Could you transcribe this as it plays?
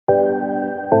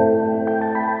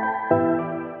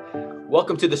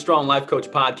Welcome to the Strong Life Coach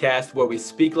podcast, where we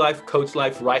speak life, coach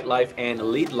life, write life, and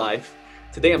lead life.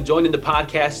 Today, I'm joined in the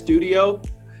podcast studio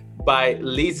by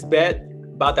Lisbeth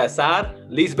Baltasar.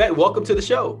 Lisbeth, welcome to the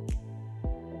show.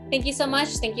 Thank you so much.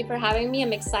 Thank you for having me.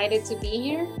 I'm excited to be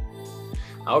here.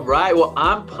 All right. Well,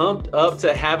 I'm pumped up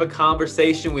to have a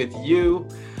conversation with you.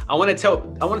 I want to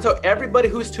tell everybody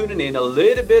who's tuning in a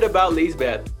little bit about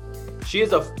Lisbeth. She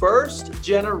is a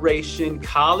first-generation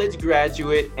college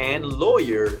graduate and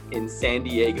lawyer in San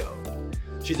Diego.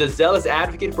 She's a zealous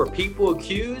advocate for people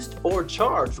accused or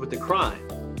charged with a crime.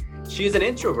 She is an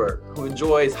introvert who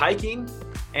enjoys hiking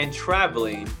and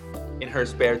traveling in her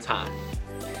spare time.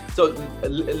 So,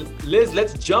 Liz,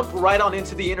 let's jump right on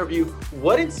into the interview.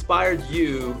 What inspired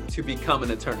you to become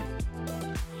an attorney?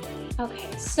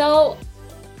 Okay, so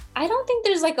I don't think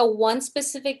there's like a one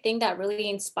specific thing that really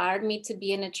inspired me to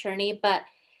be an attorney, but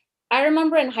I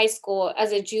remember in high school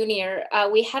as a junior,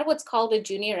 we had what's called a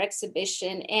junior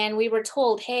exhibition, and we were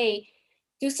told, hey,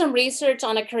 do some research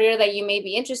on a career that you may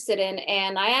be interested in.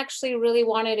 And I actually really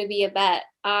wanted to be a vet.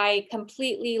 I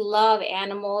completely love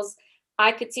animals.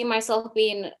 I could see myself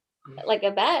being like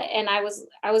a vet, and I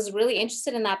was really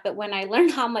interested in that. But when I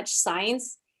learned how much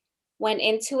science went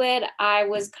into it, I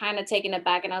was kind of taken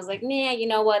aback, and I was like, nah, you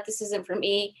know what? This isn't for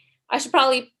me. I should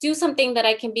probably do something that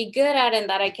I can be good at and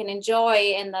that I can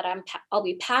enjoy and that I'll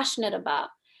be passionate about.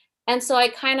 And so I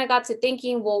kind of got to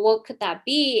thinking, well, what could that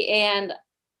be? And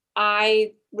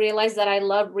I realized that I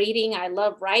love reading, I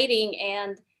love writing,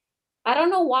 and I don't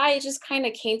know why it just kind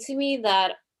of came to me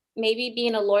that maybe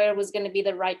being a lawyer was going to be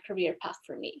the right career path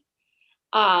for me.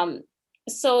 Um,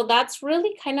 so that's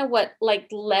really kind of what like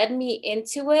led me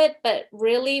into it. But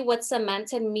really what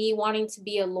cemented me wanting to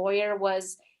be a lawyer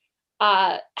was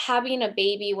having a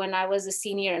baby when I was a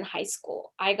senior in high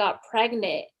school. I got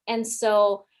pregnant. And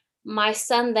so my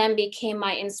son then became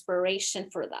my inspiration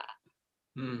for that.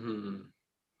 Mm-hmm.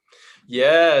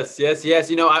 Yes.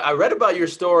 You know, I read about your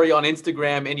story on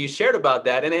Instagram and you shared about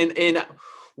that. And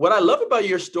what I love about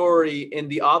your story and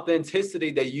the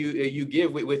authenticity that you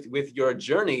give with your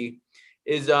journey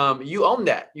is you own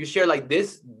that. You share like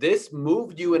this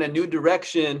moved you in a new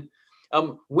direction.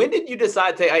 When did you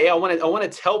decide to, hey, I want to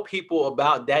tell people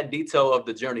about that detail of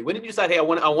the journey? When did you decide, hey, I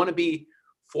want to be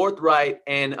forthright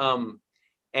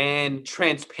and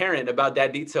transparent about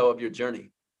that detail of your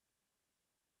journey?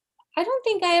 I don't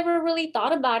think I ever really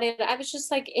thought about it. I was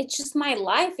just like, it's just my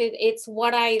life. It's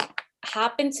what I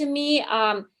happened to me.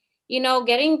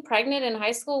 Getting pregnant in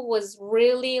high school was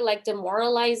really like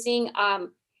demoralizing.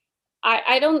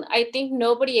 I think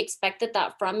nobody expected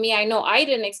that from me. I know I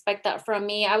didn't expect that from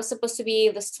me. I was supposed to be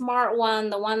the smart one,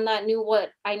 the one that knew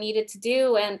what I needed to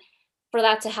do. And for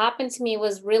that to happen to me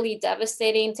was really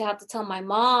devastating. To have to tell my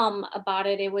mom about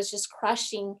it, it was just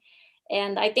crushing.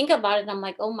 And I think about it and I'm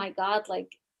like, oh my God, like,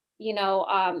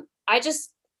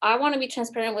 I want to be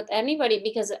transparent with anybody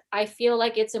because I feel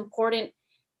like it's important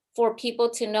for people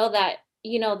to know that,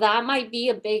 that might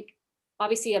be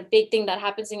obviously a big thing that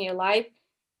happens in your life,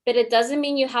 but it doesn't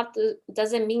mean you have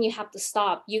to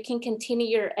stop. You can continue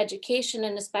your education,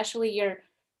 and especially your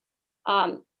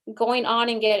um, going on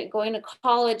and going to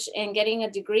college and getting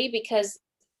a degree, because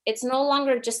it's no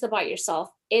longer just about yourself.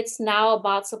 It's now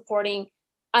about supporting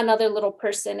another little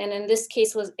person. And in this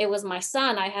case it was my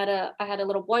son. I had a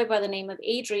little boy by the name of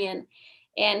Adrian,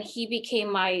 and he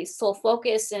became my sole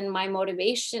focus and my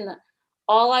motivation.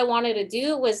 All I wanted to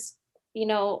do was,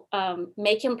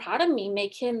 make him proud of me,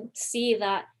 make him see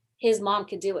that his mom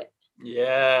could do it.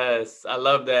 Yes, I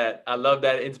love that. I love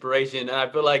that inspiration. And I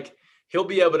feel like he'll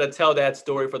be able to tell that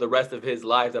story for the rest of his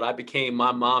life, that I became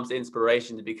my mom's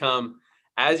inspiration to become,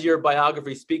 as your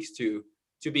biography speaks to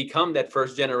become that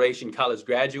first generation college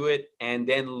graduate and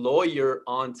then lawyer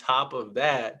on top of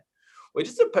that, which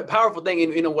is a powerful thing.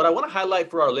 And what I want to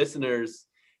highlight for our listeners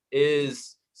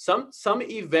is some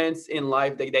events in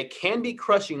life that can be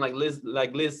crushing, like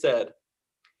Liz said.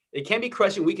 It can be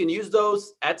crushing. We can use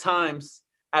those at times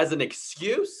as an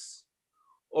excuse,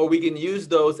 or we can use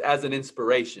those as an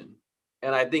inspiration.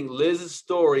 And I think Liz's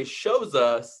story shows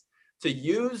us to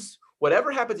use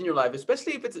whatever happens in your life,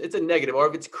 especially if it's a negative or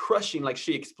if it's crushing, like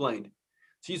she explained,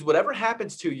 to use whatever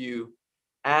happens to you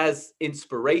as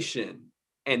inspiration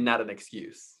and not an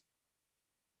excuse.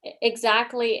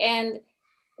 Exactly. And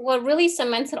what really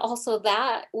cemented also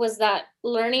that was that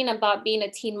learning about being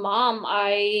a teen mom,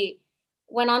 I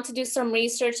went on to do some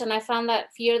research, and I found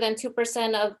that fewer than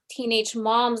 2% of teenage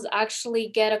moms actually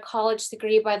get a college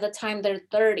degree by the time they're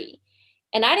 30.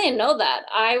 And I didn't know that.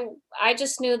 I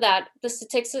just knew that the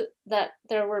statistics, that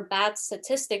there were bad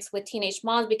statistics with teenage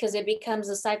moms, because it becomes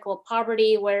a cycle of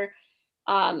poverty where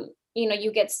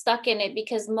you get stuck in it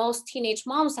because most teenage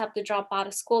moms have to drop out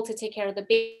of school to take care of the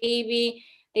baby.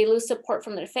 They lose support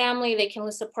from their family. They can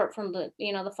lose support from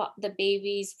the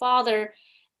baby's father.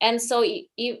 And so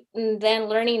then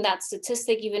learning that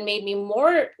statistic even made me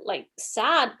more like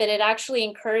sad, but it actually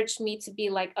encouraged me to be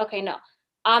like, okay, no,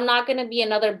 I'm not going to be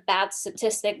another bad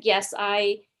statistic. Yes,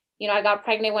 I got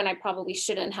pregnant when I probably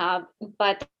shouldn't have,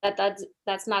 but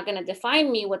that's not going to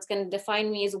define me. What's going to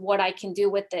define me is what I can do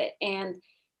with it, and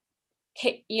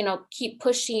keep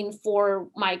pushing for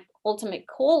my ultimate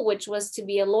goal, which was to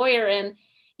be a lawyer. And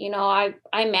I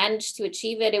managed to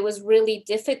achieve it. It was really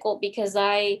difficult because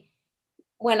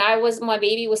when my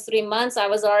baby was 3 months, I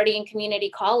was already in community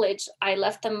college. I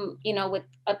left them, with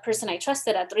a person I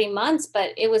trusted at 3 months,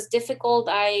 but it was difficult.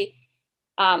 I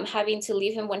having to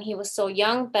leave him when he was so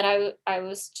young, but I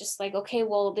was just like, okay,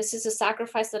 well, this is a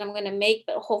sacrifice that I'm going to make,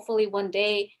 but hopefully one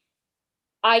day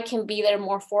I can be there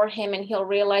more for him and he'll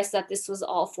realize that this was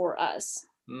all for us.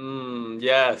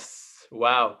 Yes.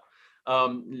 Wow.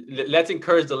 Let's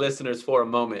encourage the listeners for a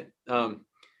moment.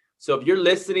 So if you're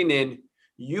listening in,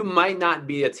 you might not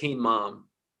be a teen mom,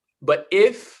 but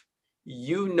if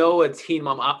you know a teen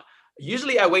mom,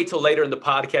 usually I wait till later in the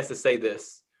podcast to say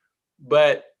this,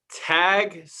 but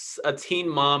tag a teen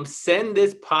mom, send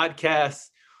this podcast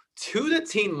to the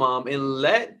teen mom, and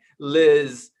let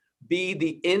Liz be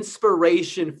the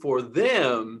inspiration for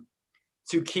them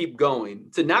to keep going,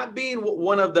 to not being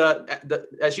one of the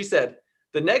as she said,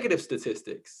 the negative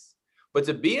statistics, but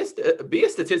to be a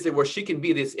statistic where she can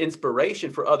be this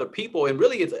inspiration for other people. And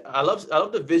really, I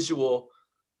love the visual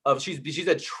of she's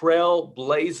a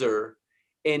trailblazer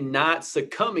in not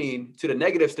succumbing to the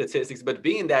negative statistics, but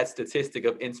being that statistic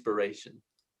of inspiration.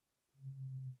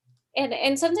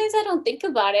 And sometimes I don't think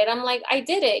about it. I'm like, I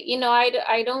did it.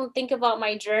 I don't think about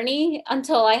my journey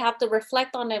until I have to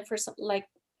reflect on it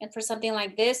and for something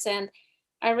like this. And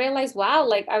I realized, wow,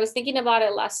 like I was thinking about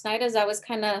it last night as I was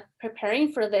kind of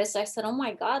preparing for this. I said, oh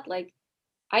my God, like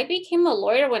I became a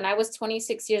lawyer when I was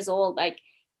 26 years old. Like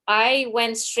I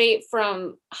went straight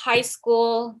from high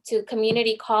school to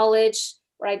community college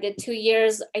where I did 2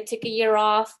 years. I took a year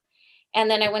off, and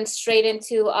then I went straight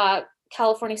into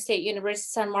California State University,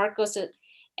 San Marcos.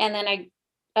 And then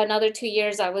another 2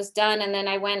 years I was done. And then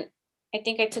I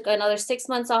think I took another 6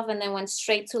 months off and then went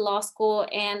straight to law school.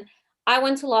 And I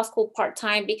went to law school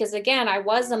part-time because again, I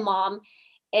was a mom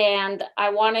and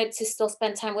I wanted to still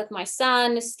spend time with my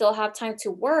son, still have time to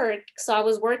work. So I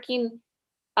was working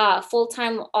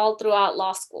full-time all throughout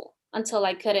law school until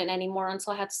I couldn't anymore,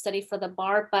 until I had to study for the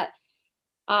bar. But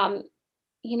um,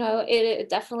 it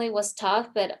definitely was tough,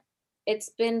 but it's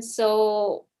been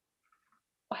so,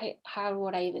 how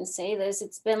would I even say this?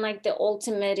 It's been like the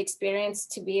ultimate experience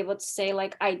to be able to say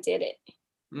like I did it.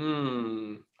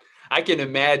 Hmm. I can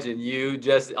imagine you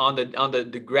just on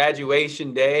the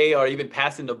graduation day or even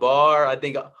passing the bar. I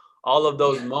think all of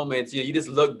those moments, you just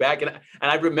look back, and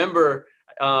I remember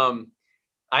I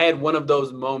had one of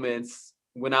those moments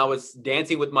when I was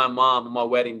dancing with my mom on my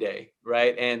wedding day,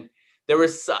 right? And there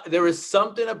was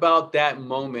something about that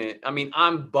moment. I mean,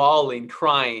 I'm bawling,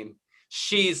 crying.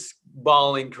 She's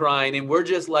bawling, crying, and we're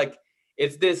just like,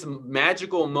 it's this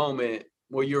magical moment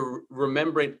where you're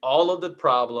remembering all of the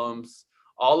problems,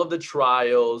 all of the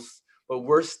trials, but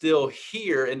we're still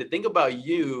here. And to think about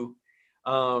you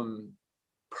um,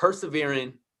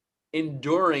 persevering,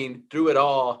 enduring through it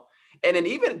all. And then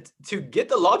even to get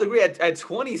the law degree at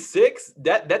 26,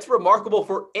 that's remarkable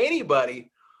for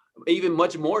anybody, even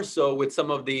much more so with some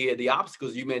of the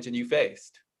obstacles you mentioned you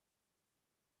faced.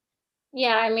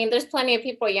 Yeah, I mean, there's plenty of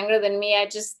people younger than me.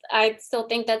 I still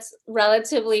think that's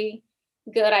relatively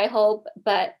good, I hope.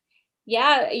 But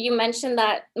yeah, you mentioned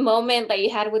that moment that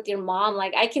you had with your mom.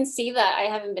 Like, I can see that. I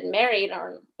haven't been married,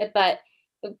 but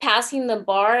passing the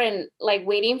bar and like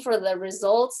waiting for the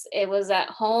results, it was at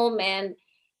home. And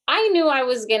I knew I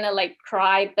was gonna like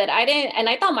cry, but I didn't. And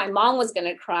I thought my mom was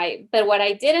gonna cry. But what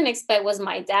I didn't expect was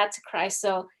my dad to cry.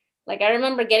 So like I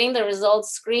remember getting the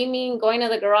results, screaming, going to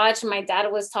the garage, and my dad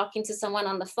was talking to someone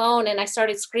on the phone, and I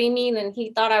started screaming, and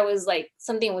he thought I was like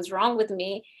something was wrong with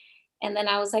me. And then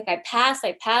I was like, I passed,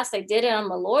 I did it,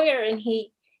 I'm a lawyer. And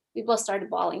we both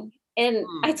started bawling. And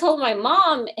I Hmm. told my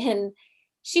mom, and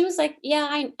she was like,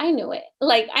 yeah, I knew it.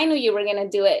 Like, I knew you were going to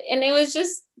do it. And it was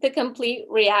just the complete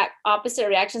opposite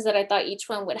reactions that I thought each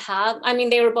one would have. I mean,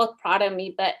 they were both proud of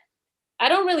me, but I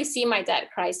don't really see my dad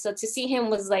cry. So to see him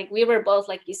was like, we were both,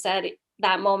 like you said,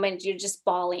 that moment, you're just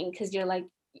bawling because you're like,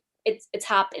 it's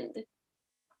happened.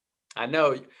 I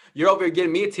know you're over here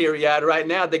getting me teary-eyed right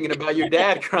now thinking about your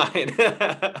dad crying.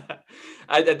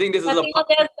 I think this is a Latino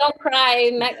dads don't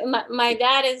cry. My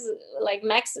dad is like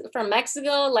from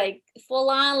Mexico, like full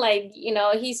on, like,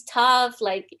 he's tough,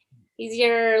 like he's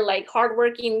your like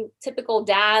hardworking, typical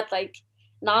dad, like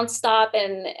nonstop.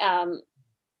 And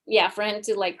yeah, for him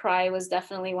to like cry was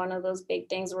definitely one of those big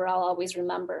things where I'll always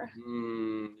remember.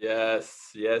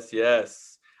 Yes, yes,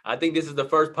 yes. I think this is the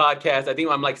first podcast. I think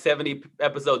I'm like 70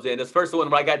 episodes in. This first one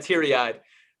where I got teary-eyed.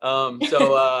 That's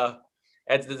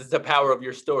the power of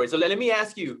your story. So let me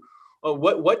ask you,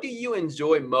 what do you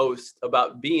enjoy most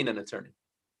about being an attorney?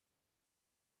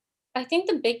 I think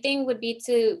the big thing would be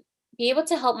to be able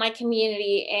to help my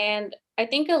community. And I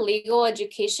think a legal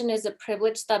education is a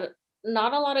privilege that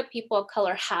not a lot of people of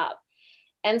color have.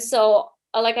 And so,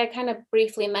 like I kind of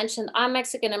briefly mentioned, I'm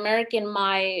Mexican American.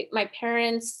 My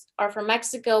parents are from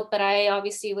Mexico, but I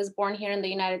obviously was born here in the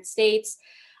United States.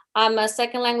 I'm a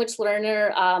second language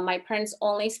learner. My parents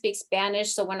only speak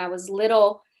Spanish, so when I was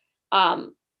little,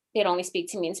 um, they'd only speak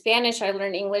to me in Spanish. I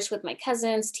learned English with my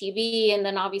cousins, TV, and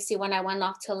then obviously when I went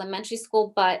off to elementary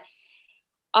school. But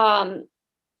um,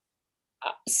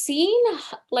 seeing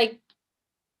like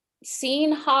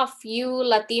seeing how few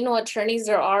Latino attorneys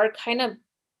there are kind of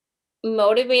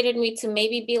motivated me to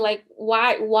maybe be like,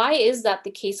 why is that the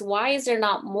case? Why is there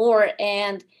not more?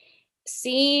 And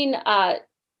seeing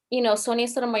Sonia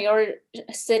Sotomayor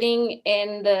sitting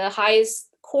in the highest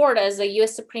court as a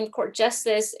US Supreme Court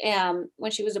justice,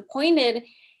 when she was appointed,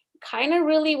 kind of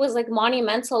really was like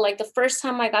monumental. Like the first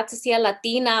time I got to see a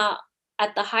Latina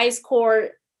at the highest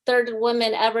court, third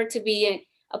woman ever to be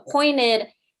appointed,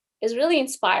 is really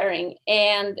inspiring.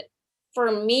 And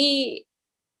for me,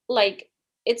 like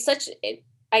it's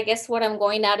I guess what I'm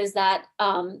going at is that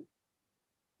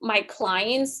my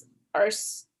clients are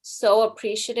so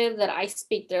appreciative that I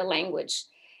speak their language,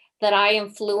 that I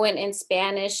am fluent in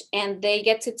Spanish, and they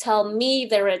get to tell me,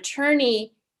 their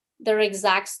attorney, their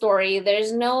exact story.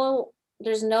 There's no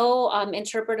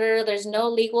interpreter, there's no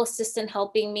legal assistant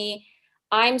helping me.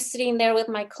 I'm sitting there with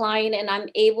my client and I'm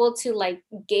able to like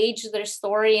gauge their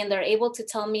story, and they're able to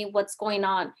tell me what's going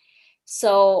on.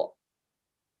 So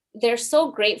they're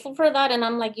so grateful for that, and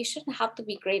I'm like, you shouldn't have to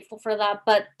be grateful for that,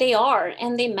 but they are,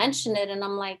 and they mention it, and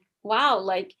I'm like, wow,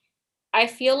 like I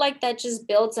feel like that just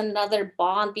builds another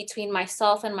bond between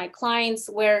myself and my clients,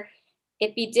 where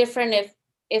it'd be different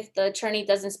if the attorney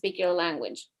doesn't speak your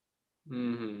language.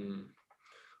 Hmm.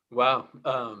 Wow.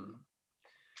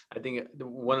 I think the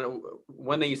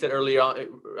one thing you said early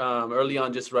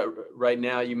on, just right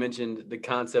now, you mentioned the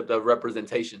concept of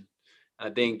representation. I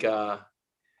think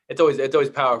it's always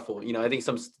powerful. I think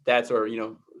some stats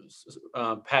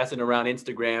are passing around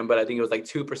Instagram, but I think it was like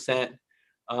 2%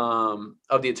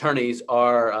 of the attorneys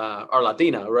are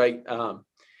Latina, right?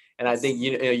 And I think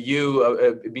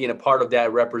you being a part of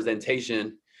that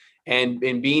representation and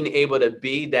being able to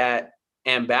be that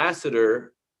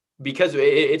ambassador, because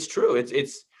it's true.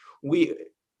 It's we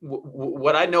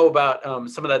what I know about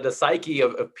some of the psyche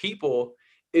of people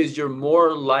is you're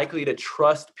more likely to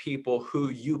trust people who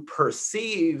you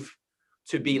perceive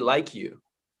to be like you.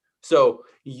 So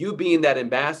you being that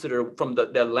ambassador from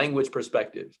the language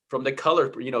perspective, from the color,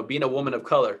 being a woman of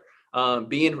color,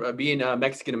 being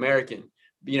Mexican American,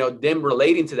 them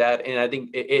relating to that, and I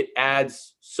think it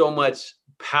adds so much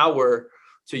power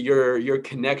to your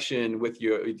connection with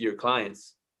your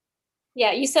clients.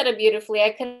 Yeah, you said it beautifully. I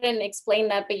couldn't explain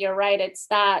that, but you're right. It's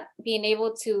that being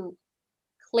able to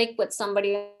click with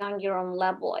somebody on your own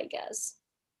level, I guess.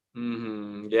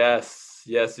 Yes,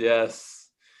 yes, yes.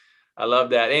 I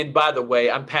love that. And by the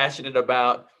way, I'm passionate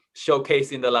about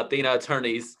showcasing the Latina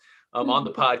attorneys on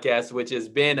the podcast, which has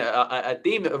been a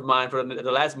theme of mine for the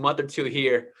last month or two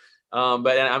here.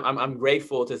 But I'm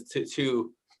grateful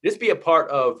to just be a part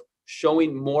of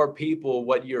showing more people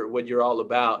what you're all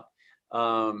about.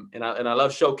 And I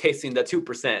love showcasing the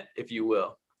 2%, if you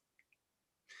will.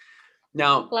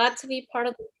 Now, Glad to be part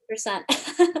of the 2%.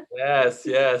 yes,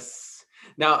 yes.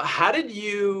 Now, how did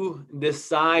you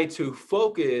decide to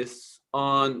focus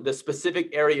on the specific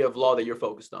area of law that you're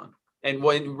focused on? And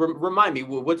remind me,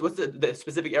 what's the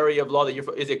specific area of law that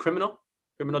is it criminal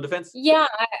defense? Yeah,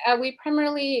 I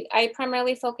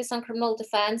primarily focus on criminal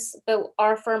defense, but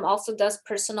our firm also does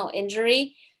personal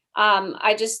injury.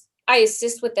 I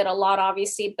assist with it a lot,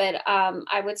 obviously, but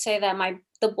I would say that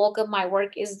the bulk of my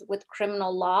work is with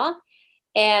criminal law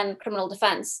and criminal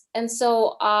defense. And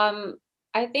so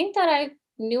I think that I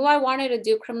knew I wanted to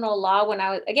do criminal law when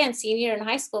I was, again, senior in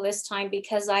high school this time,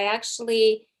 because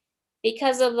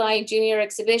because of my junior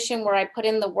exhibition where I put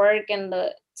in the work and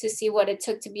to see what it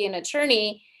took to be an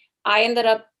attorney, I ended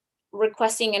up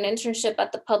requesting an internship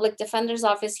at the public defender's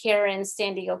office here in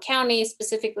San Diego County,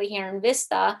 specifically here in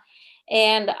Vista.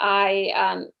 And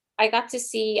I got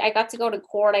to go to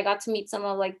court. I got to meet some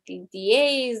of like the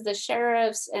DAs, the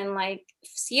sheriffs, and like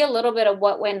see a little bit of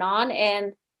what went on.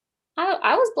 And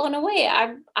I was blown away.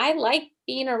 I like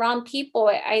being around people.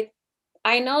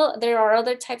 I know there are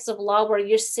other types of law where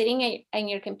you're sitting in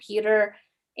your computer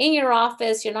in your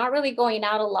office, you're not really going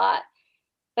out a lot.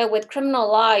 But with criminal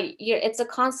law, it's a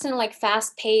constant like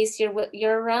fast pace.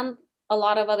 You're around a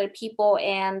lot of other people,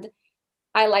 and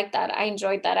I like that. I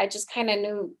enjoyed that. I just kind of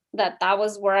knew that that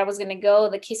was where I was going to go.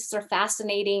 The cases are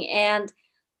fascinating, and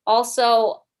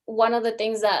also one of the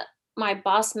things that my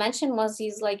boss mentioned was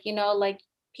he's like, like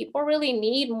people really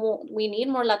need more. We need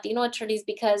more Latino attorneys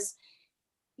because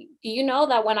do you know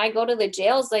that when I go to the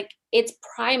jails, like it's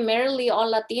primarily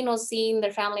all Latinos seeing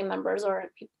their family members or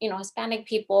Hispanic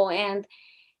people, and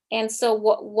so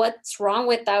what's wrong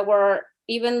with that? Where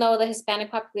even though the Hispanic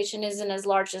population isn't as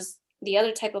large as the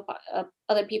other type of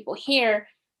other people here,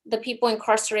 the people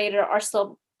incarcerated are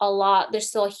still a lot. There's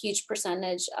still a huge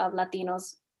percentage of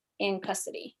Latinos in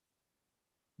custody.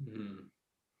 Mhm.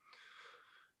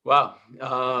 Wow.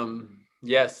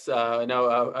 Yes.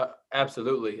 No.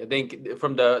 Absolutely. I think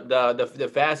from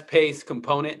the fast paced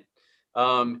component,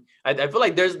 I feel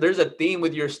like there's a theme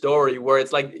with your story where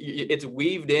it's like it's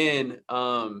weaved in.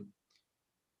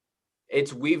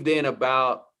 It's weaved in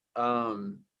about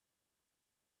the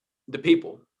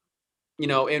people,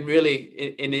 and really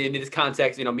in this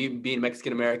context, me being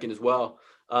Mexican American as well.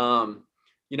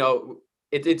 You know,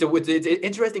 it's an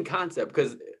interesting concept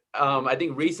because I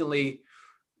think recently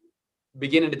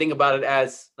beginning to think about it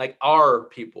as like our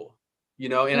people,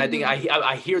 and I think Hmm.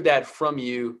 I hear that from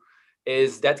you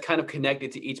is that's kind of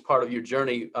connected to each part of your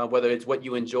journey, whether it's what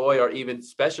you enjoy or even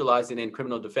specializing in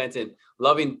criminal defense and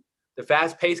loving the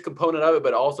fast-paced component of it,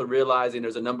 but also realizing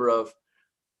there's a number of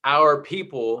our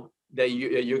people that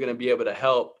you're going to be able to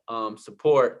help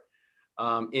support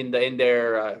in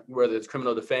their whether it's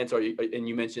criminal defense and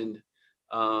you mentioned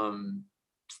um,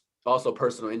 also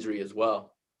personal injury as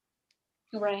well.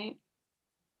 Right.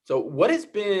 So, what has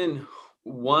been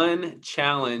one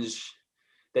challenge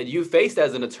that you faced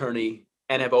as an attorney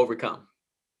and have overcome?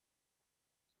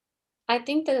 I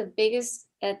think the biggest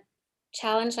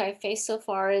challenge I faced so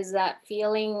far is that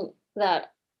feeling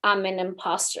that I'm an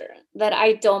imposter, that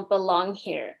I don't belong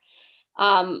here.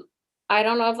 Um, I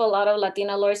don't know if a lot of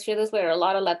Latina lawyers feel this way or a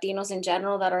lot of Latinos in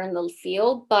general that are in the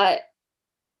field, but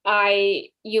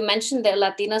you mentioned that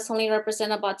Latinas only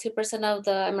represent about 2% of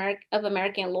the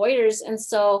American lawyers. And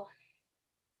so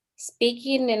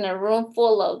speaking in a room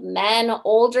full of men,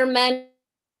 older men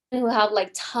who have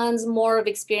like tons more of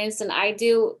experience than I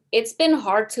do, it's been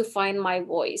hard to find my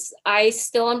voice. I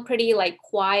still am pretty like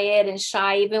quiet and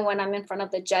shy even when I'm in front of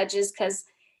the judges because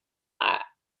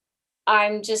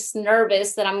I'm just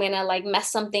nervous that I'm gonna like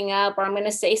mess something up or I'm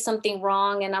gonna say something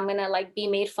wrong and I'm gonna like be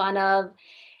made fun of.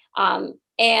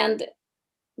 And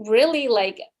really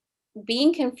like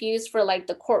being confused for like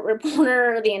the court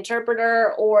reporter, the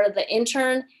interpreter, or the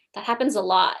intern, that happens a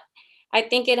lot. I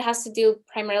think it has to do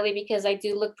primarily because I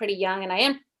do look pretty young and I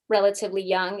am relatively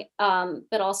young,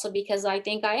 but also because I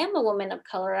think I am a woman of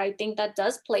color. I think that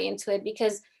does play into it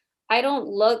because I don't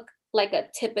look like a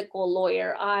typical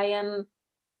lawyer. I'm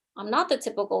not the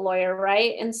typical lawyer,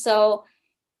 right? And so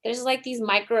there's like these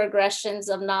microaggressions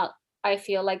of not I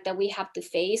feel like that we have to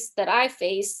face that I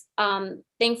face.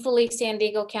 Thankfully, San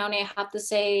Diego County, I have to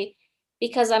say,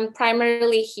 because I'm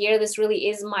primarily here, this really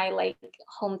is my like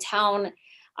hometown.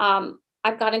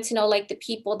 I've gotten to know like the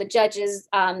people, the judges,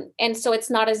 and so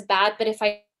it's not as bad. But if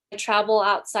I travel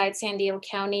outside San Diego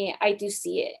County, I do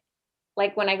see it.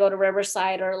 Like when I go to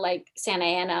Riverside or like Santa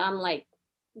Ana, I'm like,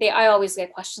 I always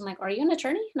get questioned like, "Are you an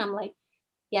attorney?" And I'm like,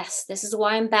 yes, this is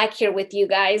why I'm back here with you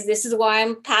guys. This is why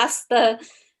I'm past the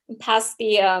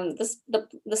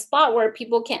spot where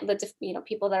people can't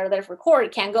people that are there for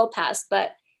court can't go past.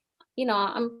 But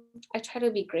I try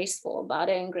to be graceful about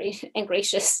it and and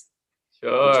gracious. And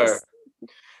Sure, just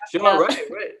sure, yeah.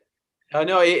 right. I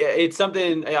know it's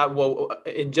something. Well,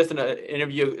 in just an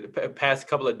interview past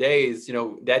couple of days,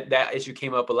 that issue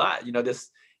came up a lot. This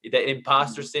that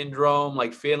imposter syndrome,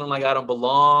 like feeling like I don't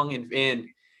belong, and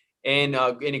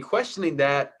in questioning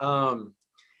that.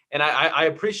 And I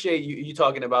appreciate you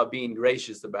talking about being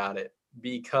gracious about it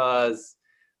because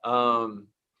um,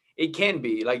 it can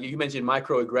be like you mentioned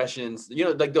microaggressions,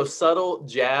 like those subtle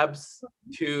jabs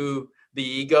to the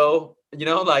ego,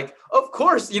 like of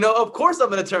course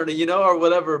I'm an attorney, or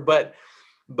whatever. But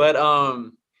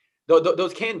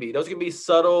those can be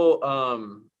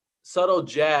subtle subtle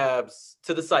jabs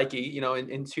to the psyche,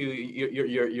 into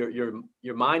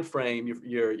your mind frame,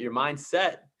 your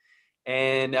mindset,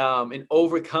 and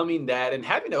overcoming that and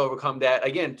having to overcome that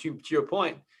again, to your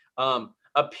point,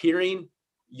 appearing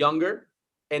younger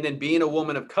and then being a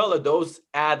woman of color, those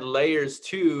add layers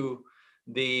to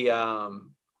the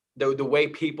way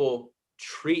people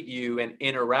treat you and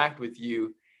interact with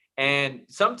you, and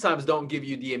sometimes don't give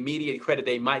you the immediate credit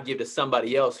they might give to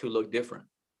somebody else who look different.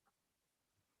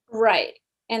 Right.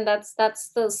 And that's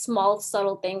the small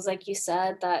subtle things like you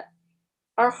said that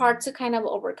are hard to kind of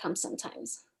overcome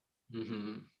sometimes.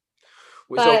 Hmm.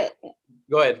 So But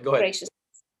go ahead, go ahead. gracious.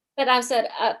 But I've said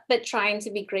but trying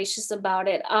to be gracious about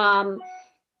it.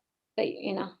 But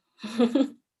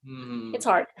Hmm. it's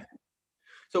hard.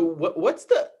 So what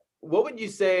would you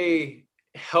say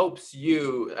helps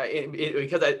you?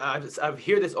 Because I've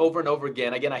hear this over and over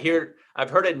again. Again, I've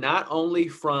heard it not only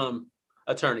from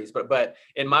attorneys, but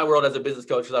in my world as a business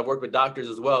coach, because I've worked with doctors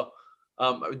as well,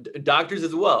 doctors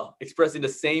as well, expressing the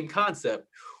same concept.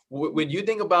 When you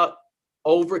think about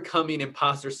overcoming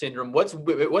imposter syndrome, what's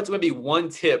maybe one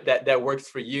tip that works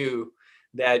for you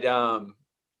that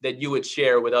you would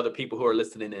share with other people who are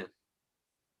listening in?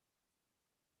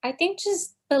 I think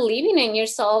just believing in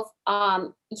yourself.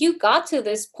 You got to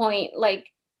this point. Like,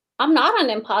 I'm not an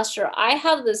imposter. I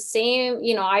have the same,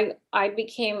 I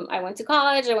went to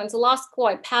college, I went to law school,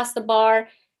 I passed the bar.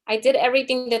 I did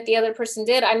everything that the other person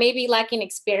did. I may be lacking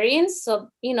experience. So,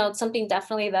 it's something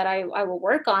definitely that I will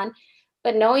work on.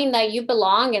 But knowing that you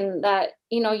belong and that,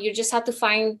 you just have to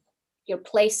find your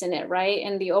place in it, right?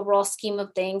 And the overall scheme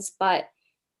of things, but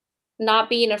not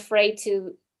being afraid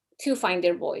to find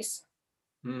their voice.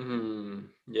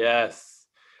 Yes.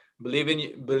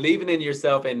 Believing in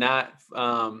yourself and not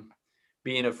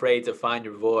being afraid to find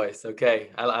your voice. Okay.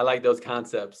 I like those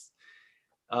concepts.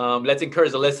 Let's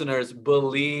encourage the listeners,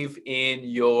 believe in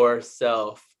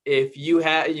yourself. If you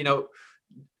have,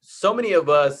 so many of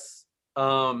us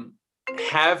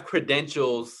have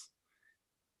credentials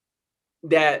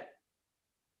that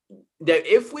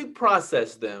if we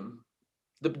process them,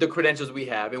 the credentials we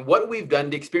have and what we've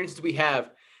done, the experiences we have,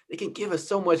 they can give us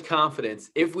so much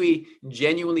confidence if we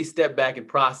genuinely step back and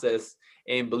process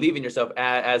and believe in yourself,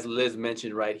 as Liz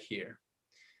mentioned right here.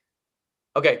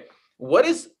 Okay, what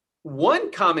is one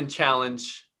common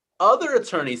challenge other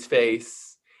attorneys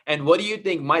face, and what do you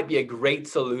think might be a great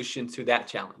solution to that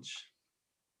challenge?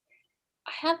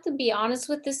 I have to be honest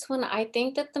with this one. I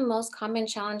think that the most common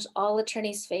challenge all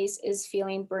attorneys face is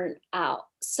feeling burnt out.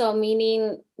 So,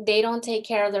 meaning they don't take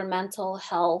care of their mental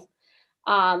health.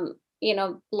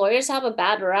 Lawyers have a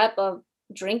bad rep of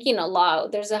drinking a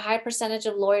lot. There's a high percentage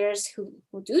of lawyers who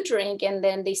do drink and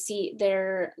then they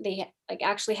like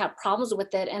actually have problems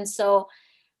with it. And so,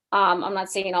 I'm not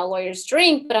saying all lawyers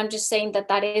drink, but I'm just saying that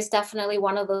that is definitely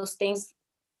one of those things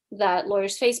that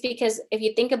lawyers face because if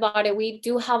you think about it, we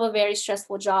do have a very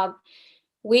stressful job.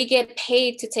 We get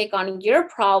paid to take on your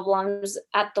problems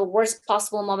at the worst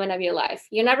possible moment of your life.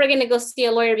 You're never going to go see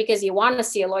a lawyer because you want to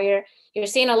see a lawyer. You're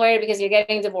seeing a lawyer because you're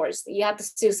getting divorced. You have to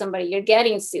sue somebody. You're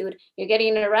getting sued. You're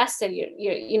getting arrested.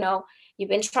 You've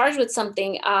been charged with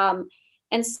something.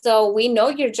 And so we know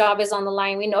your job is on the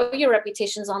line. We know your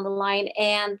reputation's on the line,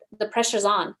 and the pressure's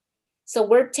on. So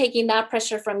we're taking that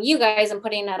pressure from you guys and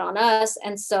putting that on us.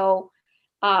 And so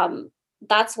um,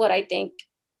 that's what I think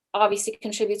obviously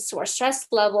contributes to our stress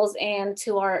levels and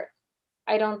to our,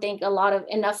 I don't think a lot of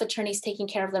enough attorneys taking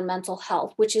care of their mental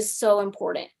health, which is so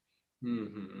important.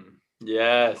 Hmm.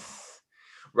 Yes.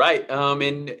 Right.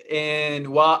 And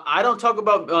while I don't talk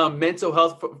about mental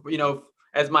health,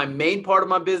 as my main part of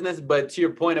my business, but to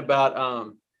your point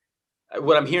about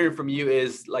what I'm hearing from you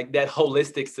is like that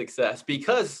holistic success,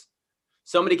 because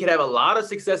somebody can have a lot of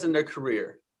success in their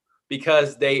career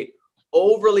because they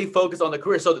overly focus on the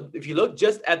career. So if you look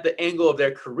just at the angle of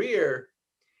their career,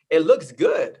 it looks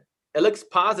good. It looks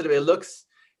positive. It looks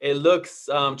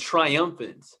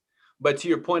triumphant. But to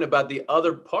your point about the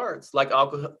other parts, like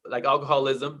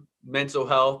alcoholism, mental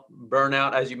health,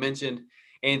 burnout, as you mentioned,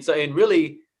 and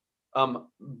really um,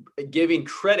 giving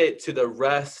credit to the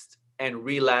rest and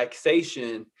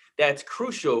relaxation, that's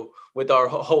crucial with our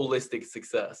holistic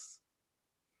success.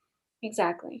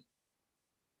 Exactly.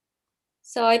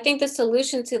 So I think the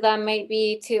solution to that might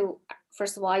be to,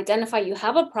 first of all, identify you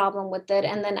have a problem with it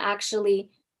and then actually,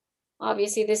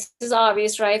 obviously, this is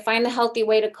obvious, right? Find the healthy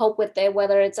way to cope with it,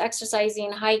 whether it's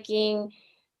exercising, hiking,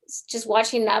 just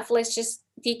watching Netflix, just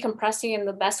decompressing in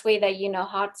the best way that you know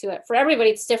how to. For everybody,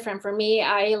 it's different. For me,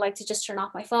 I like to just turn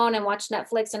off my phone and watch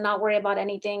Netflix and not worry about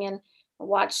anything and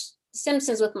watch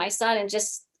Simpsons with my son and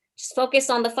just focus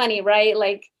on the funny, right?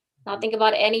 Like not think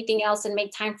about anything else and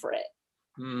make time for it.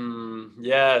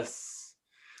 Yes.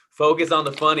 Focus on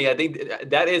the funny. I think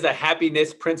that is a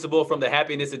happiness principle from the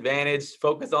happiness advantage.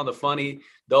 Focus on the funny.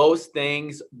 Those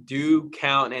things do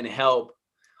count and help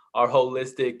our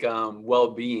holistic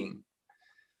well-being.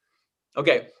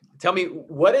 Okay, tell me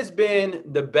what has been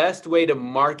the best way to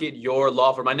market your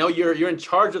law firm? I know you're in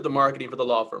charge of the marketing for the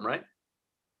law firm, right?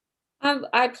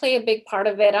 I play a big part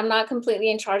of it. I'm not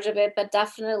completely in charge of it, but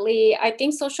definitely, I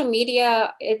think social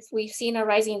media. It's we've seen a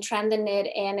rising trend in it,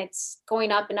 and it's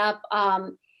going up and up.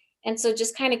 And so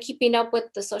just kind of keeping up with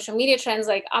the social media trends.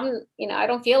 Like I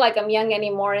don't feel like I'm young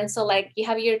anymore, and so like you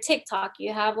have your TikTok,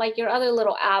 you have like your other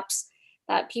little apps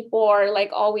that people are like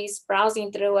always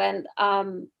browsing through, and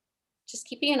just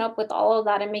keeping up with all of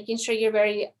that and making sure you're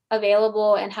very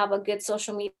available and have a good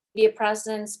social media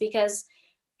presence because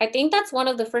I think that's one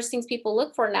of the first things people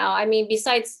look for now. I mean,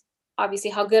 besides obviously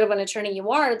how good of an attorney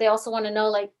you are, they also want to know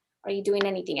like, are you doing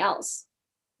anything else?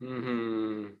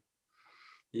 Hmm.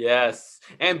 Yes.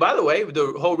 And by the way,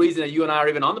 the whole reason that you and I are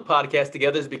even on the podcast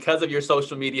together is because of your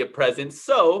social media presence.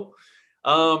 So,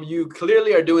 you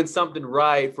clearly are doing something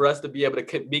right for us to be able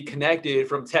to be connected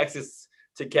from Texas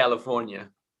to California.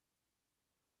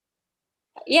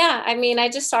 Yeah, I mean, I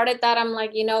just started that. I'm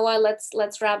like, you know what?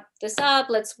 Let's wrap this up.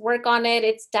 Let's work on it.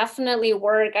 It's definitely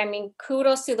work. I mean,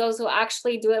 kudos to those who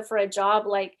actually do it for a job.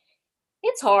 Like,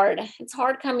 it's hard. It's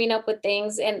hard coming up with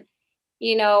things, and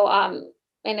you know,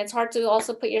 and it's hard to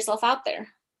also put yourself out there.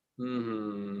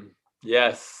 Hmm.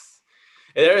 Yes.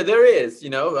 There is,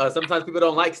 sometimes people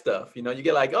don't like stuff. You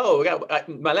get like, oh,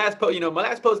 my last post, my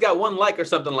last post got one like or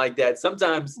something like that.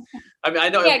 Sometimes, I mean, I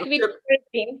know Yeah, it could be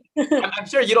discouraging. I'm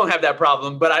sure you don't have that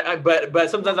problem, but but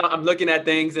sometimes I'm looking at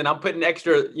things and I'm putting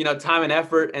extra, time and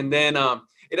effort, and then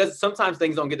it does. Sometimes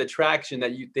things don't get the traction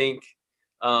that you think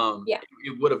Yeah.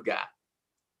 it would have got.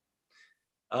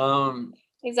 Um,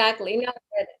 Exactly. No,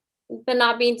 but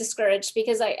not being discouraged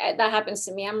because I that happens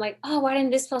to me. I'm like, oh, why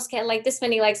didn't this post get like this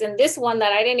many likes? And this one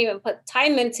that I didn't even put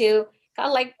time into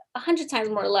got like 100 times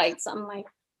more likes. I'm like,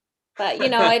 but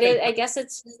it is. I guess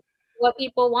it's just what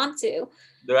people want to.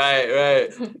 right,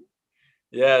 right,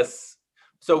 yes.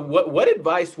 So, what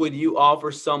advice would you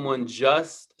offer someone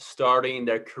just starting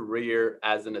their career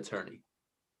as an attorney?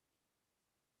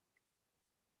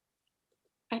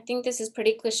 I think this is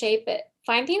pretty cliche, but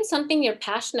finding something you're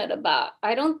passionate about.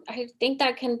 I think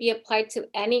that can be applied to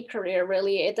any career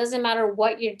really. It doesn't matter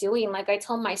what you're doing. Like I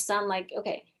told my son, like,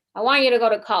 okay, I want you to go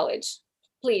to college.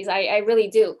 Please, I really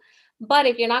do. But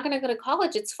if you're not going to go to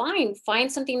college, it's fine. Find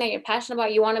something that you're passionate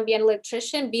about. You want to be an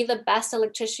electrician, be the best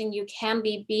electrician you can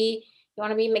be. You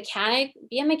want to be a mechanic,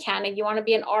 be a mechanic. You want to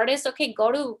be an artist, okay,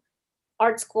 go to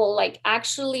art school. Like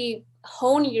actually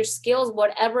hone your skills,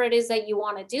 whatever it is that you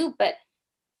want to do. But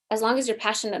as long as you're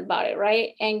passionate about it, right?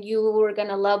 And you are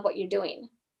gonna love what you're doing.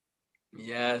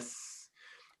 Yes.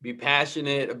 Be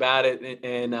passionate about it,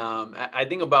 and I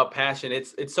think about passion.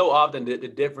 It's so often the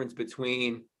difference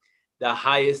between the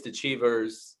highest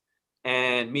achievers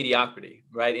and mediocrity,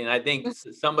 right? And I think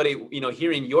Mm. somebody,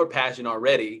 hearing your passion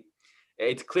already,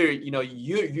 it's clear,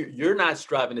 you're not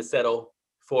striving to settle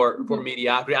for Mhm.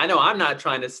 mediocrity. I know I'm not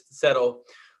trying to settle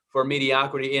for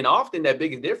mediocrity, and often that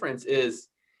biggest difference is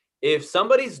if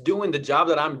somebody's doing the job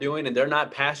that I'm doing and they're not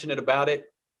passionate about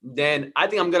it, then I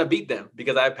think I'm going to beat them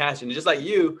because I have passion. And just like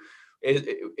you,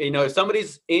 if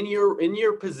somebody's in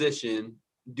your position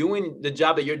doing the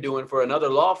job that you're doing for another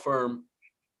law firm,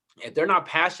 if they're not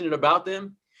passionate about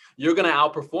them, you're going to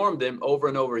outperform them over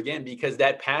and over again because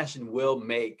that passion will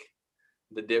make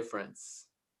the difference.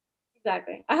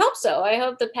 Exactly. I hope so. I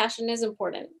hope the passion is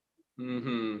important.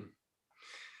 Hmm.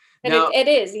 And it, Now, it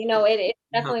is, it's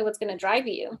definitely what's gonna drive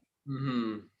you.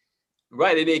 hmm,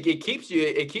 right, and it keeps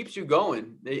you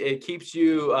going. It keeps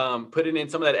you putting in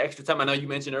some of that extra time. I know you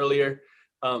mentioned earlier,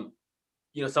 um,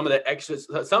 some of the extras.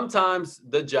 Sometimes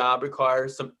the job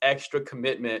requires some extra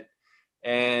commitment,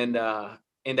 and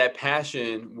that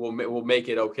passion will make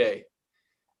it okay.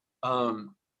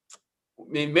 Um,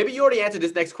 I mean, maybe you already answered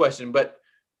this next question, but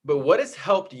what has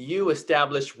helped you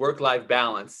establish work-life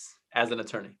balance as an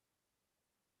attorney?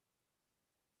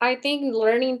 I think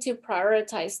learning to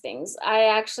prioritize things.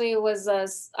 I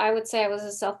would say I was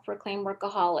a self-proclaimed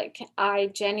workaholic.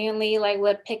 I genuinely like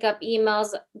would pick up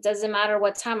emails, doesn't matter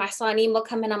what time I saw an email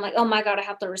come in, I'm like, oh my God, I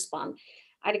have to respond.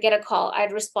 I'd get a call,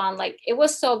 I'd respond. Like it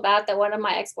was so bad that one of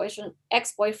my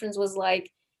ex-boyfriends was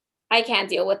like, I can't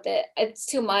deal with it. It's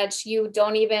too much. You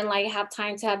don't even like have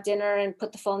time to have dinner and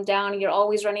put the phone down. You're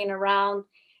always running around.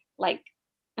 Like,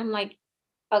 I'm like,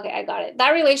 okay, I got it.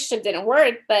 That relationship didn't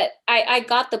work, but I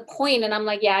got the point, and I'm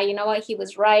like, yeah, you know what? He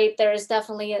was right. There is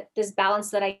definitely this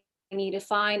balance that I need to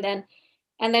find. And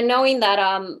then knowing that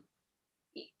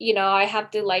I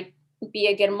have to like be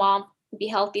a good mom, be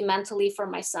healthy mentally for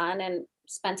my son, and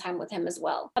spend time with him as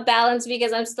well. A balance,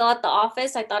 because I'm still at the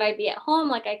office. I thought I'd be at home,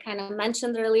 like I kind of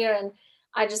mentioned earlier, and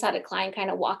I just had a client kind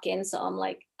of walk in. So I'm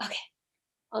like, okay,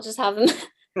 I'll just have him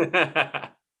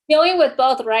dealing with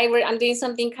both, right? Where I'm doing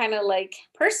something kind of like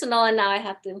personal, and now I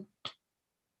have to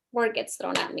work gets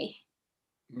thrown at me.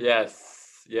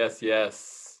 Yes, yes,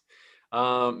 yes.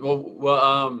 Yeah,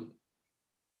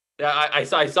 I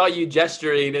saw you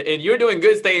gesturing, and you're doing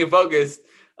good, staying focused.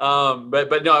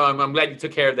 But no, I'm glad you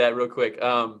took care of that real quick.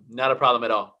 Not a problem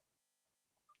at all.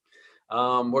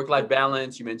 Work-life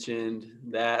balance, you mentioned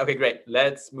that. Okay, great.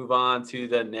 Let's move on to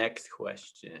the next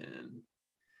question.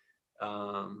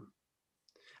 All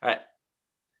right,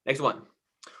 next one.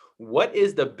 What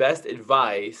is the best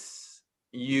advice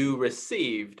you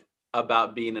received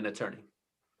about being an attorney?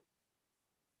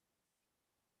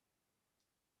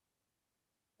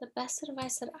 The best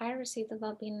advice that I received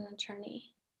about being an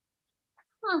attorney.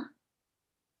 Huh.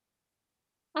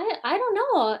 I don't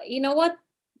know. You know what?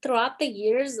 Throughout the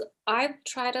years, I've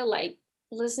tried to like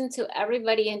listen to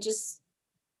everybody and just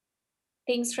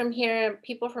things from here,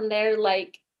 people from there.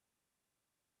 Like,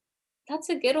 that's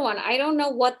a good one. I don't know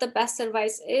what the best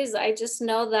advice is. I just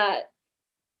know that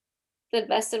the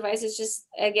best advice is just,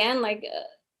 again, like,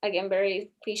 again,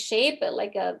 very cliche, but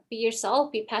like, be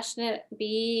yourself, be passionate,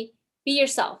 be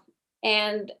yourself,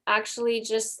 and actually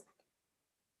just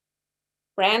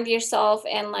brand yourself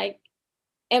and like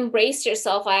embrace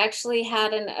yourself. I actually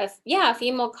had a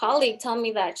female colleague tell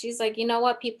me that. She's like, you know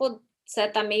what? People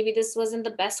said that maybe this wasn't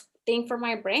the best thing for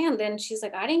my brand. And she's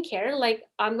like, I didn't care. Like,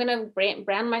 I'm going to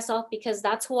brand myself because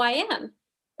that's who I am.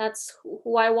 That's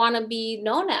who I want to be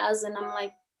known as. And I'm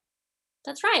like,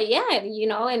 that's right. Yeah.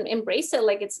 And embrace it.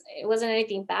 Like, it wasn't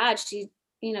anything bad. She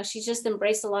just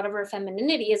embraced a lot of her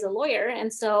femininity as a lawyer.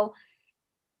 And so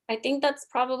I think that's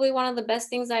probably one of the best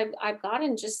things I've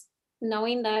gotten, just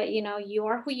knowing that, you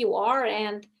are who you are,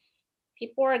 and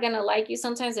people are going to like you.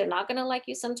 Sometimes they're not going to like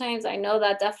you. Sometimes I know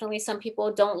that definitely some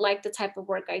people don't like the type of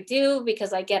work I do,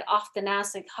 because I get often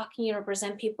asked, like, how can you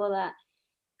represent people that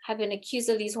have been accused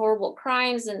of these horrible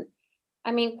crimes? And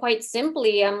I mean, quite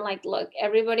simply, I'm like, look,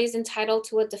 everybody's entitled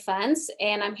to a defense,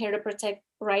 and I'm here to protect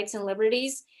rights and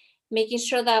liberties, making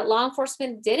sure that law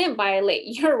enforcement didn't violate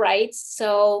your rights.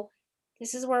 So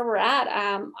this is where we're at.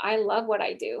 I love what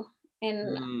I do,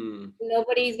 and Hmm.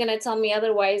 nobody's gonna tell me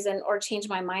otherwise and or change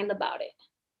my mind about it.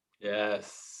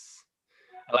 Yes,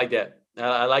 I like that.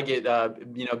 I like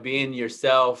it. Being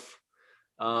yourself.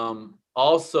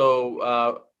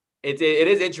 Also, it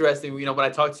is interesting. When I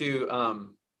talk to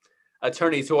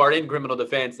attorneys who are in criminal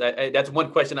defense, that's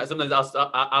one question. Sometimes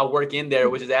I'll work in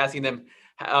there, which is asking them,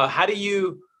 how do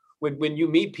you, when you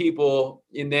meet people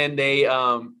and then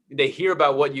they hear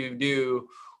about what you do,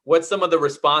 what's some of the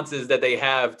responses that they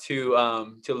have to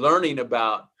learning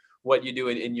about what you do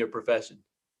in your profession?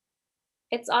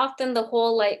 It's often the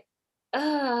whole like,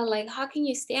 how can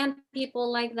you stand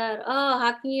people like that? Oh,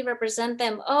 how can you represent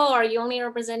them? Oh, are you only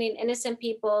representing innocent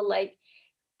people? Like,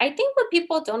 I think what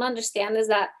people don't understand is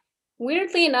that,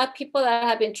 weirdly enough, people that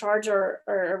have been charged or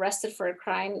arrested for a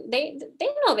crime, they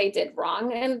know they did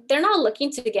wrong, and they're not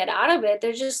looking to get out of it.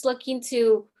 They're just looking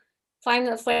to find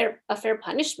a fair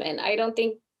punishment. I don't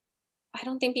think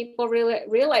people really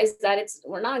realize that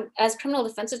we're not, as criminal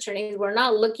defense attorneys, we're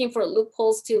not looking for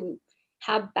loopholes to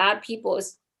have bad people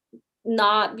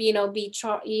not, be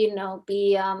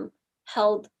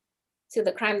held to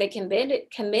the crime they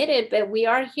committed. But we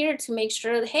are here to make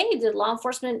sure that, hey, did law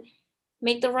enforcement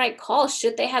make the right call?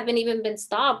 Should they have even been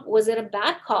stopped? Was it a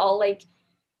bad call? Like,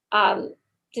 um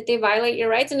did they violate your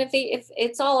rights? And if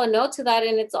it's all a no to that,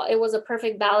 and it was a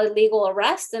perfect valid legal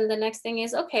arrest, and the next thing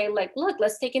is, okay, like, look,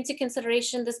 let's take into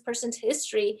consideration this person's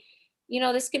history.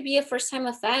 This could be a first time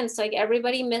offense. Like,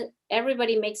 everybody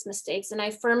makes mistakes, and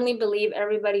I firmly believe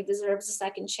everybody deserves a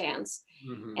second chance.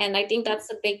 Hmm. And I think that's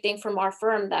a big thing from our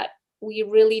firm, that we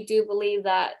really do believe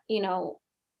that,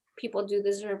 people do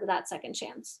deserve that second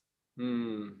chance.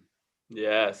 Hmm.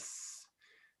 Yes.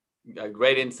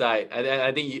 Great insight.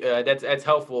 I think that's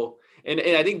helpful, and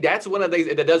I think that's one of the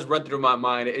things that does run through my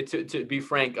mind. To be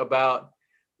frank, about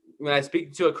when I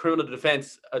speak to a criminal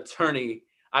defense attorney,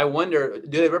 I wonder,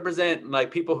 do they represent like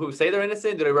people who say they're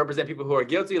innocent? Do they represent people who are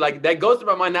guilty? Like, that goes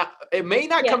through my mind. Now, it may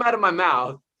not Yeah. come out of my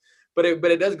mouth, but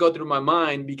it does go through my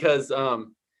mind, because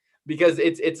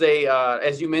it's a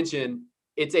as you mentioned,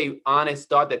 it's a honest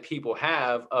thought that people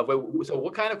have of, so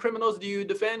what kind of criminals do you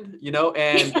defend?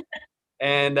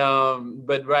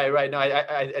 But right, no,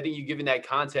 I think you giving that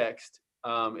context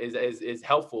is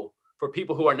helpful for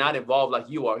people who are not involved like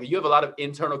you are? You have a lot of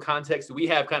internal context. We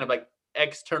have kind of like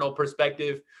external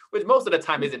perspective, which most of the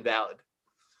time isn't valid.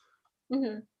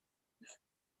 Mhm.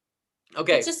 It's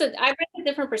Okay. just I bring a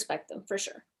different perspective for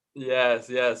sure. Yes,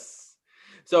 yes.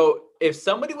 So if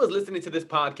somebody was listening to this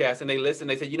podcast and they listen,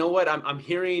 they say, you know what, I'm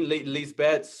hearing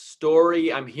Lisbeth's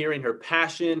story, I'm hearing her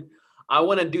passion. I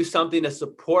want to do something to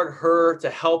support her,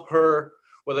 to help her,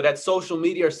 whether that's social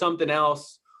media or something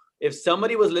else. If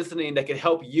somebody was listening that could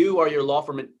help you or your law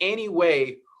firm in any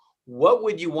way, what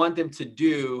would you want them to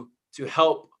do to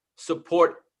help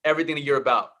support everything that you're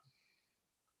about?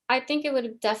 I think it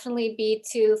would definitely be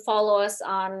to follow us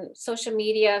on social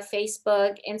media,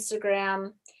 Facebook,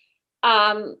 Instagram.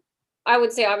 Um, I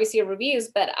would say obviously reviews,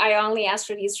 but I only ask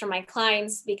for these for my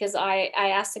clients because I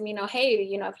ask them, hey,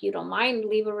 if you don't mind,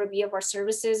 leave a review of our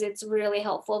services. It's really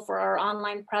helpful for our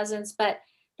online presence. But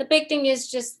the big thing is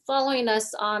just following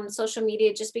us on social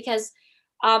media, just because,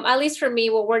 at least for me,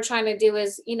 what we're trying to do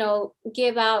is,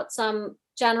 give out some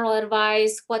general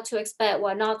advice, what to expect,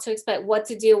 what not to expect, what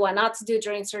to do, what not to do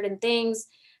during certain things.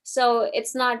 So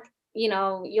it's not,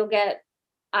 you'll get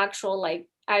actual, like,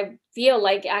 I feel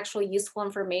like actual useful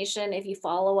information if you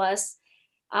follow us.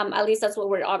 At least that's what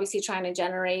we're obviously trying to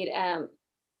generate.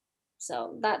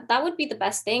 So that would be the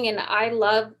best thing. And I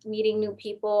love meeting new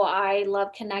people. I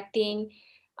love connecting.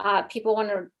 People want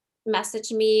to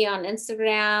message me on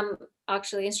Instagram,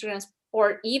 actually Instagram,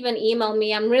 or even email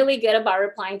me. I'm really good about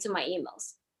replying to my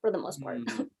emails for the most part.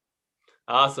 Mm,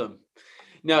 awesome.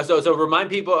 Now, so remind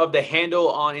people of the handle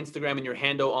on Instagram and your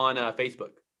handle on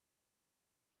Facebook.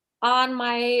 On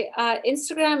my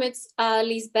Instagram, it's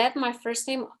Lisbeth, my first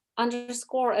name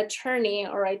underscore attorney,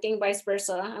 or I think vice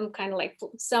versa. I'm kind of like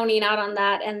zoning out on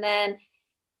that. And then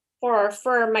for our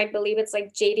firm, I believe it's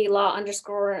like JD Law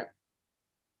underscore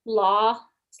law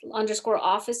underscore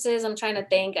offices. I'm trying to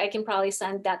think. I can probably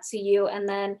send that to you. And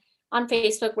then on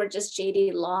Facebook, we're just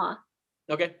JD Law.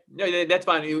 Okay, no, that's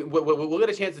fine. What we'll get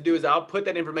a chance to do is I'll put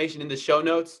that information in the show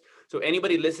notes. So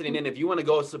anybody listening in, if you want to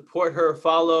go support her,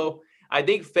 follow. I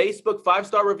think Facebook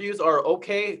 5-star reviews are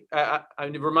okay.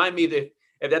 Remind me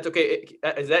if that's okay.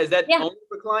 Is that Yeah. only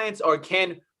for clients, or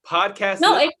can podcast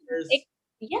No, listeners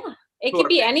yeah, it who could are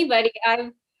be anybody.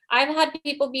 I've had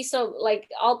people be so,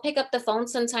 like, I'll pick up the phone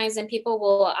sometimes and people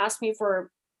will ask me for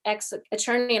ex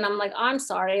attorney, and I'm like, I'm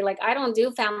sorry, like, I don't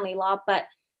do family law, but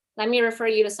let me refer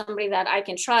you to somebody that I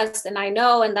can trust and I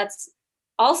know, and that's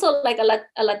also like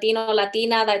a Latino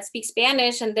Latina that speaks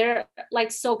Spanish, and they're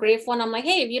like so grateful. And I'm like,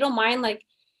 hey, if you don't mind, like,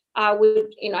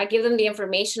 would I give them the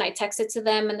information, I text it to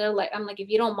them, and they're like, I'm like, if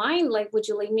you don't mind, like, would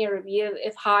you leave me a review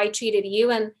if how I treated you?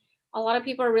 And a lot of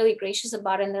people are really gracious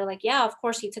about it, and they're like, yeah, of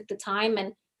course, he took the time,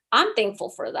 and I'm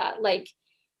thankful for that, like,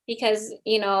 because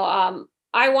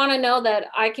I want to know that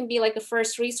I can be like a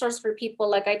first resource for people.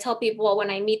 Like, I tell people when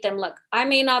I meet them, look, I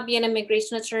may not be an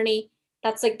immigration attorney.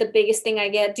 That's like the biggest thing I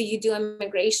get, do you do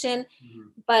immigration?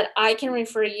 Mhm. But I can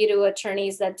refer you to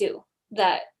attorneys that do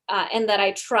that, and that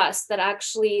I trust, that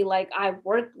actually, like, I've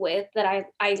worked with, that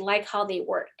I like how they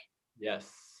work. Yes,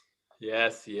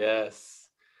 yes, yes.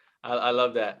 I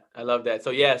love that. I love that. So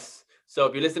yes. So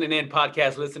if you're listening in,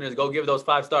 podcast listeners, go give those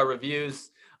 5-star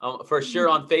reviews for sure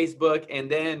on Facebook. And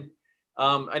then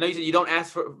I know you said you don't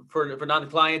ask for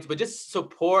non-clients, but just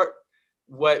support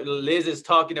what Liz is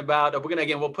talking about.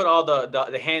 We'll put all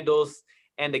the handles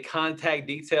and the contact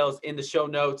details in the show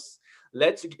notes.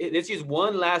 Let's use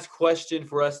one last question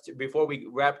for us before we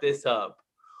wrap this up.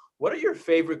 What are your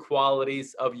favorite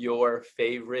qualities of your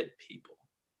favorite people?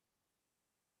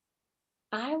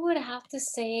 I would have to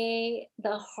say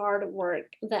the hard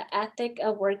work, the ethic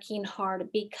of working hard,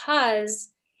 because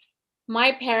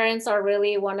my parents are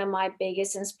really one of my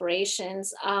biggest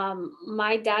inspirations.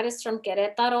 My dad is from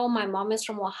Querétaro, my mom is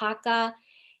from Oaxaca,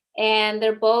 and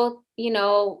they're both,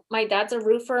 my dad's a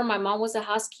roofer, my mom was a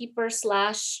housekeeper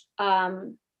slash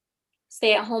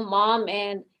stay-at-home mom.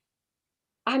 And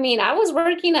I mean, I was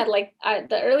working at, like,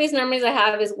 the earliest memories I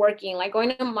have is working, like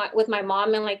going to with my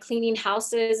mom and like cleaning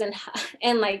houses, and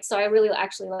and like, so I really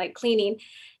actually like cleaning.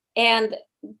 And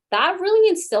that really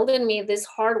instilled in me this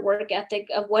hard work ethic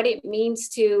of what it means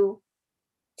to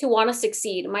want to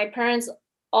succeed. My parents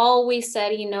always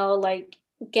said, like,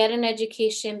 get an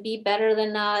education, be better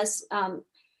than us,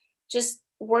 just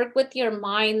work with your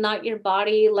mind, not your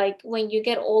body. Like, when you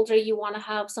get older, you want to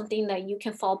have something that you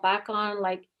can fall back on.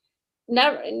 Like,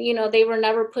 never, they were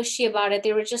never pushy about it.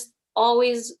 They were just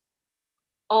always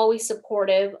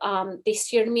supportive. They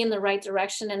steered me in the right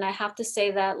direction. And I have to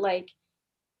say that, like,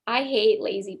 I hate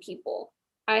lazy people.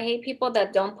 I hate people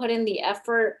that don't put in the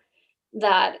effort,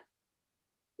 that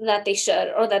that they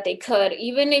should or that they could.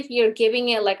 Even if you're giving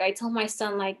it, like I told my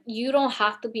son, like, you don't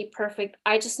have to be perfect.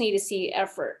 I just need to see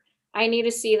effort. I need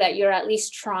to see that you're at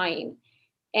least trying.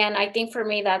 And I think for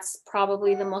me, that's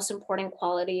probably the most important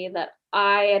quality that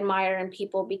I admire in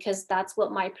people, because that's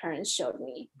what my parents showed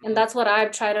me. And that's what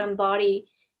I've tried to embody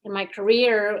in my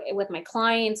career, with my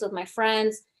clients, with my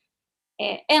friends,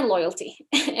 and loyalty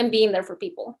and being there for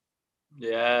people.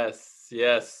 Yes,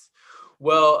 yes.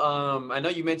 Well, I know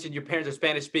you mentioned your parents are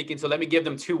Spanish speaking, so let me give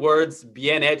them two words: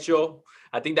 bien hecho.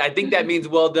 I think that means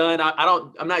well done.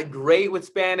 I'm not great with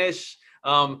Spanish.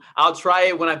 I'll try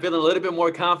it when I'm feeling a little bit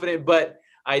more confident, but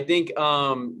I think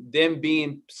them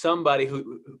being somebody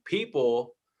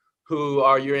people who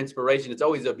are your inspiration, it's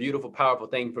always a beautiful, powerful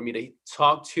thing for me to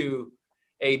talk to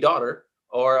a daughter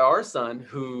or our son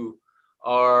who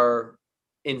are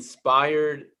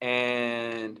inspired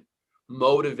and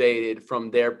motivated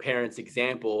from their parents'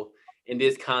 example. In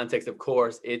this context, of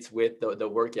course, it's with the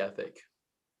work ethic.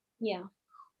 Yeah.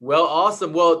 Well,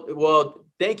 awesome. Well,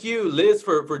 thank you, Liz,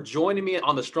 for joining me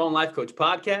on the Strong Life Coach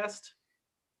podcast.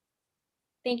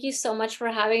 Thank you so much for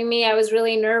having me. I was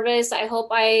really nervous. I hope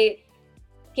I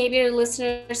gave your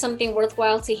listeners something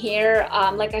worthwhile to hear.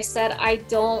 Like I said,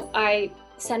 I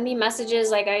send me messages.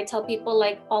 Like I tell people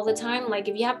like all the time, like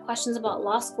if you have questions about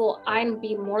law school, I'd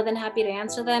be more than happy to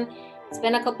answer them. It's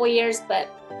been a couple years, but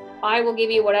I will give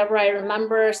you whatever I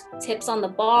remember, tips on the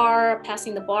bar,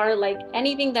 passing the bar, like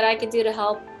anything that I could do to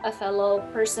help a fellow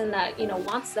person that,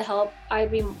 wants the help. I'd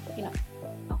be,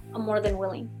 I'm more than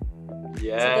willing.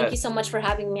 Yeah. So thank you so much for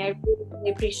having me. I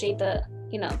really appreciate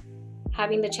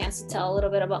having the chance to tell a little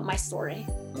bit about my story.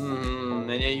 And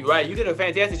you're right. You did a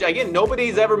fantastic job. Again,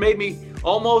 nobody's got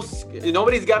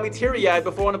me teary-eyed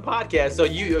before on a podcast. So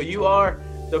you are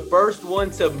the first one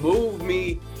to move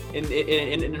me in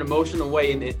an emotional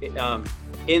way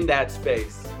in that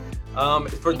space.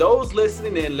 For those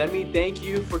listening in, let me thank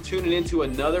you for tuning into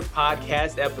another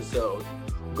podcast episode.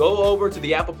 Go over to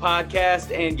the Apple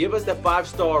Podcast and give us the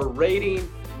 5-star rating.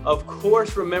 Of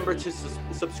course, remember to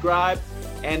subscribe.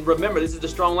 And remember, this is the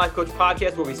Strong Life Coach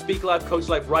podcast, where we speak life, coach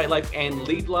life, write life, and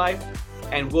lead life.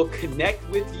 And we'll connect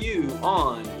with you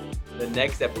on the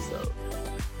next episode.